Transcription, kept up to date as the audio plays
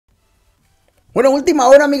Bueno, última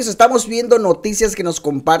hora, amigos, estamos viendo noticias que nos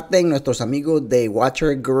comparten nuestros amigos de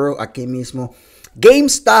Watcher Girl aquí mismo.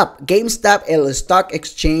 GameStop, el stock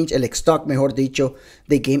exchange, el stock mejor dicho,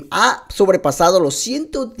 de Game ha sobrepasado los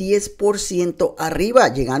 110%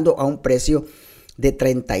 arriba, llegando a un precio de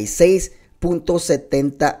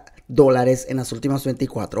 36.70 dólares en las últimas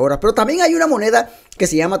 24 horas. Pero también hay una moneda que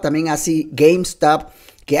se llama también así GameStop,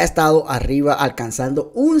 que ha estado arriba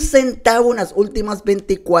alcanzando un centavo en las últimas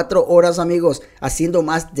 24 horas, amigos, haciendo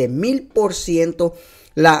más de 1000%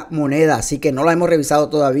 la moneda. Así que no la hemos revisado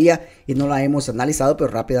todavía y no la hemos analizado,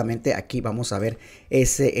 pero rápidamente aquí vamos a ver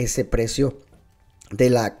ese precio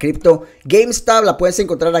de la cripto. GameStop la puedes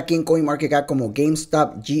encontrar aquí en CoinMarketCap como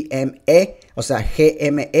GameStop GME, o sea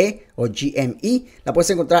GME o GME. La puedes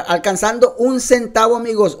encontrar alcanzando un centavo,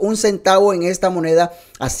 amigos, un centavo en esta moneda,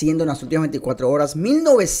 haciendo en las últimas 24 horas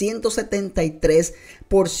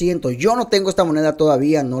 1973%. Yo no tengo esta moneda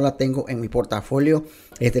todavía, no la tengo en mi portafolio.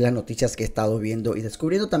 Es de las noticias que he estado viendo y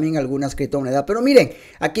descubriendo también algunas criptomonedas. Pero miren,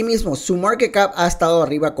 aquí mismo su market cap ha estado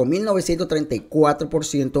arriba con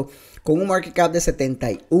 1934%, con un market cap de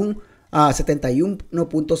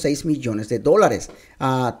 71.6 millones de dólares.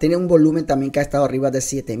 Tiene un volumen también que ha estado arriba de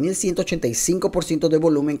 7.185% de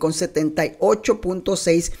volumen, con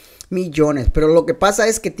 78.6 millones. Pero lo que pasa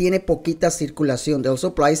es que tiene poquita circulación de los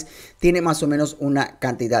supplies. Tiene más o menos una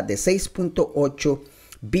cantidad de 6.8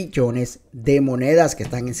 billones de monedas que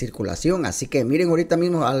están en circulación. Así que miren, ahorita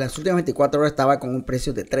mismo a las últimas 24 horas estaba con un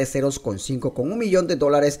precio de 3 ceros con 5, con $1 millón de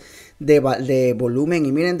volumen.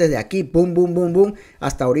 Y miren, desde aquí, boom, boom, boom, boom,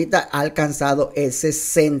 hasta ahorita ha alcanzado ese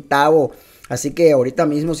centavo. Así que ahorita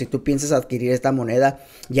mismo, si tú piensas adquirir esta moneda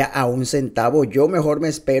ya a un centavo, yo mejor me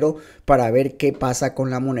espero para ver qué pasa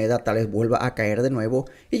con la moneda. Tal vez vuelva a caer de nuevo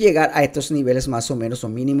y llegar a estos niveles más o menos, o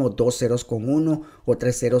mínimo 2 ceros con 1 o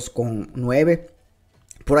 3 ceros con 9.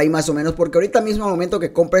 Por ahí más o menos, porque ahorita mismo al momento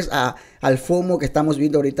que compres al FOMO que estamos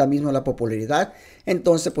viendo ahorita mismo, la popularidad,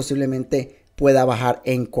 entonces posiblemente pueda bajar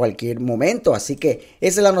en cualquier momento. Así que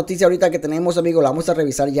esa es la noticia ahorita que tenemos, amigos. La vamos a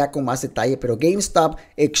revisar ya con más detalle, pero GameStop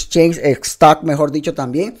Exchange, stock mejor dicho,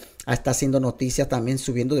 también está haciendo noticias, también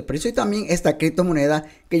subiendo de precio. Y también esta criptomoneda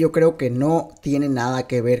que yo creo que no tiene nada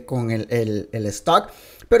que ver con el stock,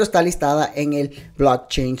 pero está listada en el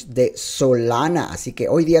blockchain de Solana. Así que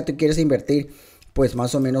hoy día tú quieres invertir pues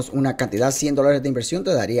más o menos una cantidad, 100 dólares de inversión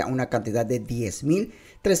te daría una cantidad de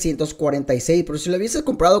 10.346. Pero si lo hubieses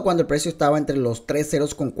comprado cuando el precio estaba entre los 3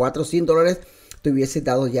 ceros con 4, 100 dólares, te hubiese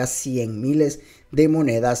dado ya 100 miles de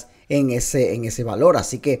monedas en ese valor.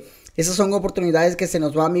 Así que esas son oportunidades que se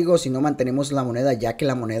nos va, amigos, si no mantenemos la moneda, ya que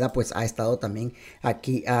la moneda pues ha estado también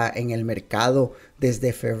aquí en el mercado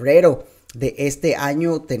desde febrero de este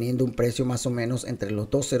año, teniendo un precio más o menos entre los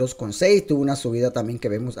 2 ceros con 6. Tuvo una subida también que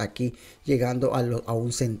vemos aquí llegando a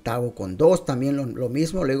un centavo con 2, también lo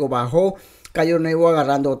mismo, luego bajó, cayó nuevo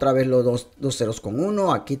agarrando otra vez los 2 ceros con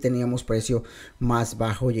 1. Aquí teníamos precio más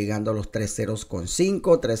bajo llegando a los 3 ceros con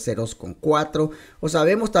 5, 3 ceros con 4. O sea,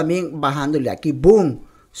 vemos también bajándole aquí, boom,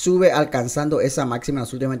 sube alcanzando esa máxima en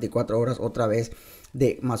las últimas 24 horas otra vez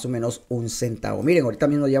de más o menos un centavo. Miren, ahorita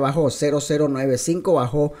mismo ya bajó 0.095,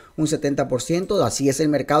 bajó un 70%. Así es el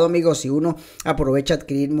mercado, amigos. Si uno aprovecha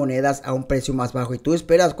adquirir monedas a un precio más bajo y tú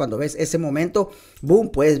esperas, cuando ves ese momento, boom,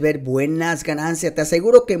 puedes ver buenas ganancias. Te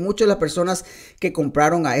aseguro que muchas de las personas que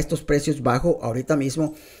compraron a estos precios bajos ahorita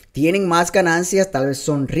mismo tienen más ganancias, tal vez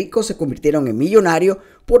son ricos, se convirtieron en millonarios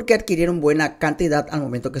porque adquirieron buena cantidad al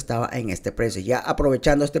momento que estaba en este precio. Ya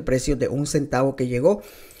aprovechando este precio de un centavo que llegó,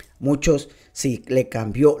 muchos sí le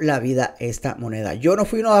cambió la vida esta moneda. Yo no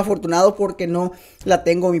fui uno afortunado porque no la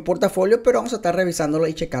tengo en mi portafolio, pero vamos a estar revisándola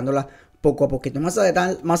y checándola poco a poquito. Más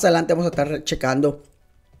adelante vamos a estar checando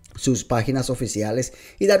sus páginas oficiales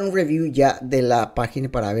y dar un review ya de la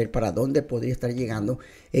página para ver para dónde podría estar llegando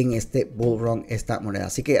en este bull run esta moneda.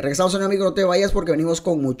 Así que regresamos, amigo, no te vayas porque venimos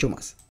con mucho más.